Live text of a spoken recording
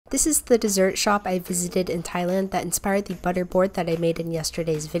This is the dessert shop I visited in Thailand that inspired the butter board that I made in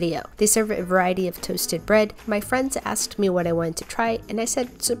yesterday's video. They serve a variety of toasted bread. My friends asked me what I wanted to try, and I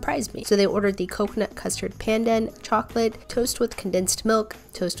said, surprise me. So they ordered the coconut custard pandan, chocolate, toast with condensed milk,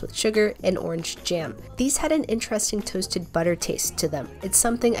 toast with sugar, and orange jam. These had an interesting toasted butter taste to them. It's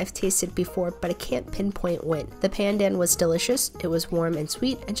something I've tasted before, but I can't pinpoint when. The pandan was delicious, it was warm and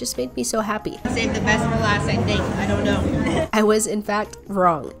sweet, and just made me so happy. Save the best for last, I think. I don't know. I was in fact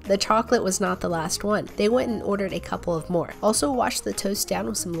wrong. The chocolate was not the last one. They went and ordered a couple of more. Also washed the toast down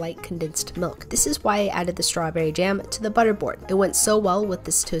with some light condensed milk. This is why I added the strawberry jam to the butter board. It went so well with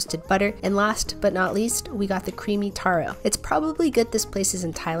this toasted butter. And last but not least, we got the creamy taro. It's probably good this place is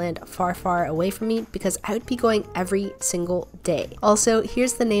in Thailand, far away from me, because I would be going every single day. Also,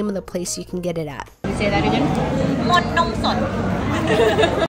 here's the name of the place you can get it at. Can you say that again? Mont Nom Sod.